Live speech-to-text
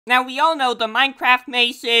Now, we all know the Minecraft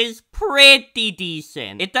mace is pretty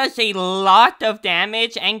decent. It does a lot of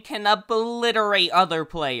damage and can obliterate other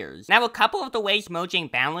players. Now, a couple of the ways Mojang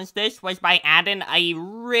balanced this was by adding a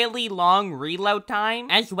really long reload time,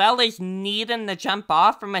 as well as needing to jump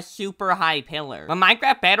off from a super high pillar. But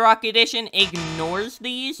Minecraft Bedrock Edition ignores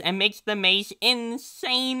these and makes the mace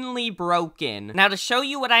insanely broken. Now, to show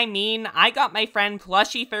you what I mean, I got my friend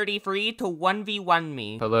Plushy33 to 1v1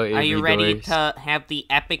 me. Hello, Are you ready to have the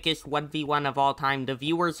epicest 1v1 of all time? The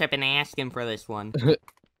viewers have been asking for this one.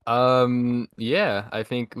 Yeah, I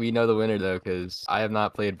think we know the winner though, because I have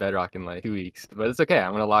not played Bedrock in like 2 weeks, but it's okay.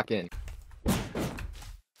 I'm gonna lock in.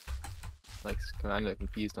 Like, kind of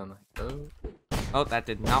confused on like, Oh, that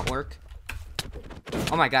did not work.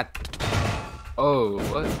 Oh my god. oh,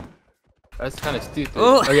 what? That's kind of stupid.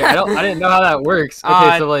 Oh. Okay, I didn't know how that works.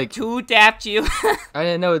 Okay, so like, two tapped you. I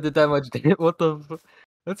didn't know it did that much damage. What the?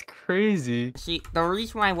 That's crazy. See, the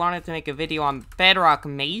reason why I wanted to make a video on Bedrock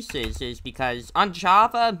maces is because on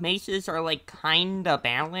Java, maces are like kinda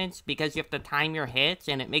balanced because you have to time your hits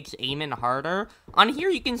and it makes aiming harder. On here,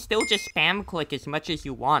 you can still just spam click as much as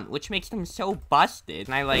you want, which makes them so busted.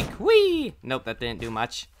 And I like, whee! Nope, that didn't do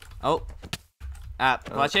much. Oh.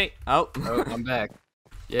 Plushy. Oh. Oh, I'm back.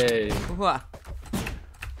 Yay.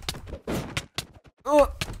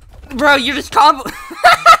 Oh. Bro, you're just combo.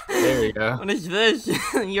 There we go. What is this?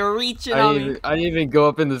 You're reaching I on didn't me. even go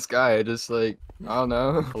up in the sky. I just like, I don't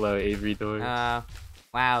know. Hello, Avery Doors.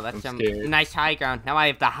 Wow, that's some scared. nice high ground. Now I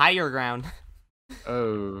have the higher ground.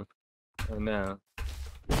 Oh no.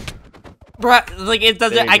 Bruh, like it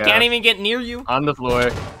doesn't, I go. can't even get near you. On the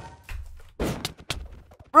floor.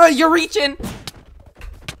 Bruh, you're reaching.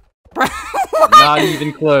 Bruh, what? Not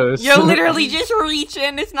even close. You're literally just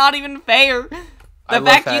reaching. It's not even fair. The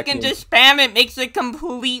fact you can just spam it makes it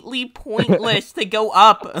completely pointless to go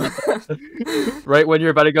up. Right when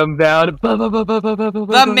you're about to come down.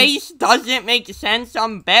 The mace doesn't make sense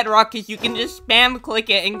on Bedrock because you can just spam click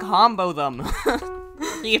it and combo them.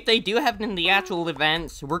 See, if they do have it in the actual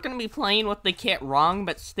events, we're gonna be playing with the kit wrong,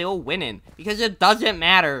 but still winning. Because it doesn't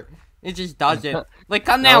matter. It just doesn't. Like,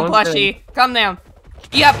 come down, Plushie. Come down.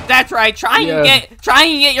 Yep, that's right. Try and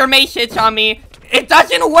get your mace hits on me. It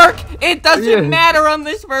doesn't work! It doesn't matter on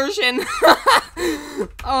this version!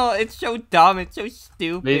 Oh, it's so dumb. It's so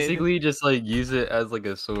stupid. Basically, just like use it as like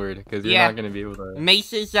a sword, because you're not gonna be able to.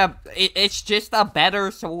 Mace is it's just a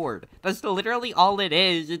better sword. That's literally all it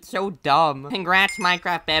is. It's so dumb. Congrats,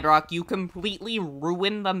 Minecraft Bedrock. You completely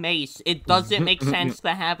ruined the mace. It doesn't make sense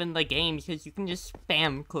to have in the game because you can just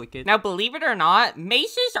spam click it. Now, believe it or not,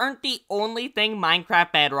 maces aren't the only thing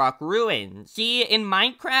Minecraft Bedrock ruins. See, in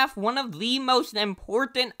Minecraft, one of the most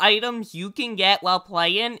important items you can get while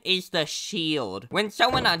playing is the shield. When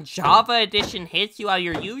someone on Java Edition hits you while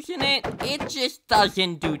you're using it, it just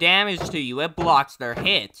doesn't do damage to you. It blocks their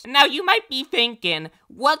hits. Now, you might be thinking,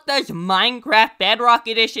 what does Minecraft Bedrock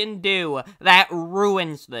Edition do that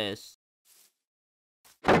ruins this?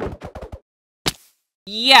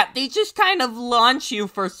 Yeah, they just kind of launch you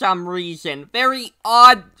for some reason. Very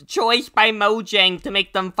odd choice by Mojang to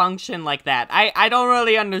make them function like that. I don't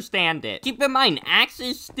really understand it. Keep in mind,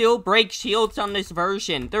 axes still break shields on this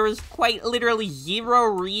version. There is quite literally zero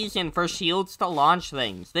reason for shields to launch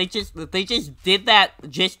things. They just did that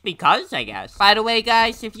just because, I guess. By the way,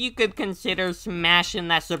 guys, if you could consider smashing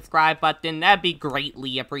that subscribe button, that'd be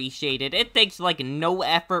greatly appreciated. It takes, like, no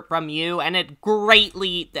effort from you, and it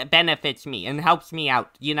greatly benefits me and helps me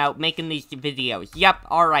out, you know, making these videos. Yep,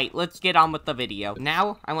 alright, let's get on with the video.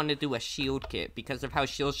 Now, I want to do a shield kit because of how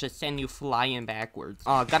shields just send you flying backwards.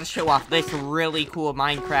 Oh, gotta show off this really cool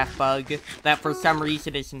Minecraft bug that for some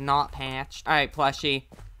reason is not patched. Alright, Plushie.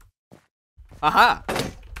 Aha!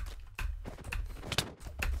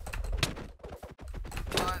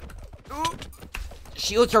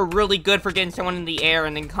 Shields are really good for getting someone in the air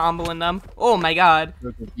and then comboing them. Oh my god.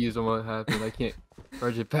 I'm so confused on what happened. I can't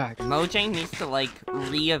charge it back. Mojang needs to, like,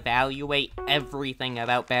 reevaluate everything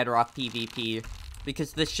about Bedrock PvP.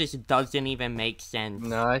 Because this just doesn't even make sense.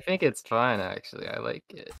 No, I think it's fine, actually. I like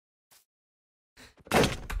it.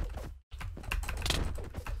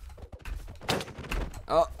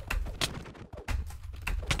 Oh.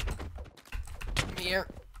 Come here.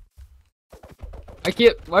 I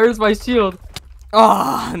can't. Where's my shield?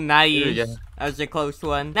 Oh, nice. There we go. That was a close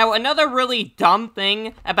one. Now, another really dumb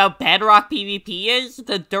thing about Bedrock PvP is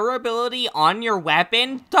the durability on your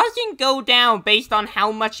weapon doesn't go down based on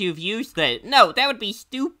how much you've used it. No, that would be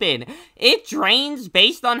stupid. It drains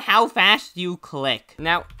based on how fast you click.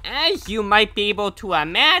 Now, as you might be able to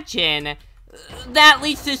imagine, that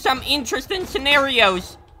leads to some interesting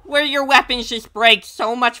scenarios. where your weapons just break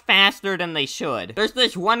so much faster than they should. There's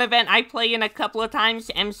this one event I play in a couple of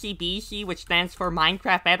times, MCBC, which stands for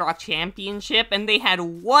Minecraft Bedrock Championship, and they had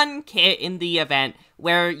one kit in the event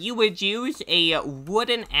where you would use a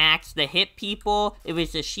wooden axe to hit people. It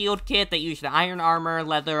was a shield kit that used iron armor,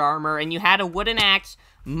 leather armor, and you had a wooden axe.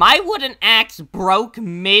 My wooden axe broke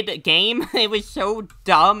mid-game. It was so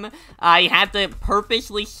dumb. I had to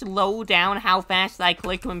purposely slow down how fast I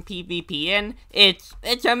clicked when PvPing. It's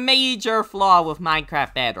a major flaw with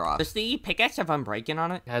Minecraft Bedrock. Does the pickaxe have unbreaking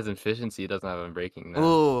on it? It has efficiency, it doesn't have unbreaking.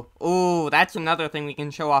 No. Ooh, that's another thing we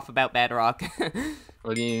can show off about Bedrock.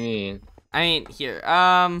 What do you mean? I mean, here,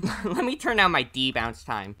 let me turn down my D-bounce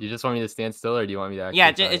time. You just want me to stand still, or do you want me to actually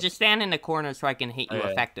Yeah, just stand in the corner so I can hit you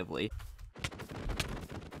Okay. effectively.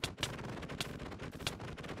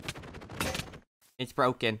 It's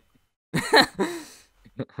broken. Because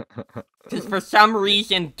for some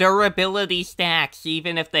reason, durability stacks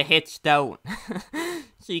even if the hits don't.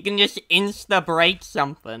 So you can just insta-break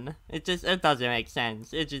something. It doesn't make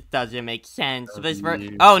sense. It just doesn't make sense.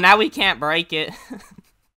 Oh, now we can't break it.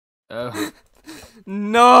 Oh.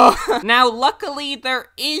 No! Now, luckily, there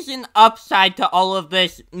is an upside to all of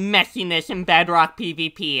this messiness in Bedrock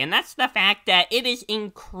PvP, and that's the fact that it is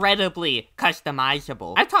incredibly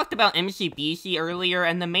customizable. I talked about MCBC earlier,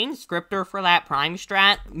 and the main scripter for that Prime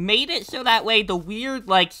strat made it so that way the weird,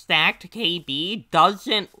 like, stacked KB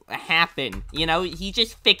doesn't happen. You know, he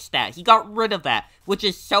just fixed that. He got rid of that, which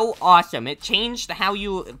is so awesome. It changed how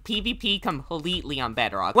you PvP completely on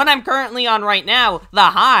Bedrock. What I'm currently on right now, the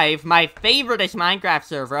Hive, my favoriteest Minecraft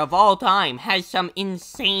server of all time, has some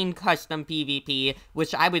insane custom PvP,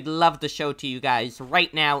 which I would love to show to you guys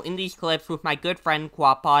right now in these clips with my good friend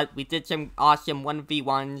Quapot. We did some awesome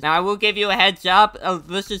 1v1s. Now, I will give you a heads up.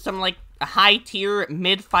 This is some, like, high-tier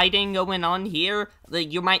mid-fighting going on here.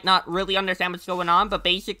 You might not really understand what's going on, but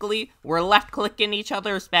basically, we're left-clicking each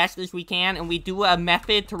other as fast as we can, and we do a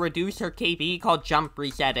method to reduce her KB called jump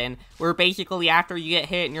resetting, where basically after you get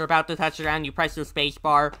hit and you're about to touch the ground, you press the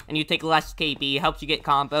spacebar, and you take less KB, helps you get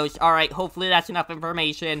combos. Alright, hopefully that's enough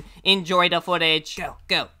information. Enjoy the footage.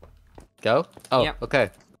 Go. Go? Oh, Yep.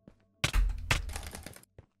 Okay.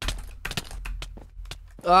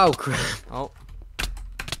 Oh, crap. Oh.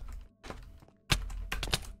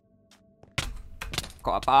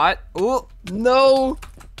 Quapot. Ooh. No!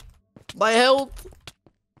 My health!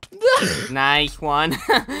 Nice one.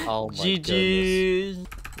 Oh my GG's.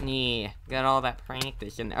 Yeah, got all that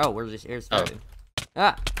practice in there. Oh, we're just air started.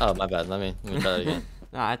 Ah. Oh, my bad. Let me try it again.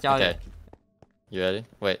 Nah, that's all Okay. You ready?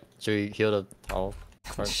 Wait, should we heal the towel?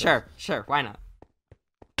 good. Sure, why not?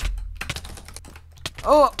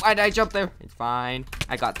 Oh, why did I jump there? It's fine.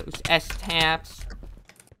 I got those S-taps.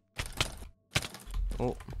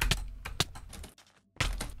 Oh.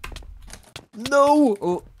 No!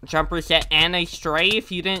 Oh, jump reset and a stray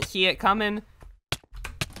if you didn't see it coming.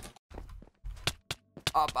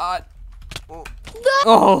 Oh, bot. Oh,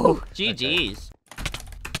 oh GG's.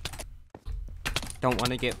 Don't want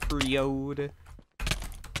to get pre-o'd.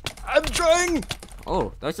 I'm trying!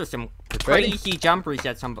 Oh, those are some Ready? crazy jump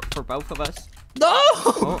resets for both of us. No!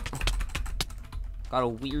 Oh. Got a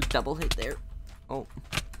weird double hit there. Oh.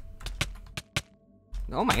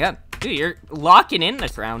 Oh my god. Dude, you're locking in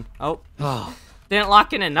this round. Oh. Didn't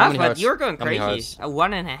lock in enough, but you were going crazy. A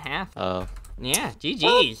 1.5. Oh. Yeah,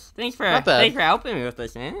 GG's. Thanks for helping me with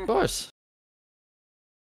this, man. Of course.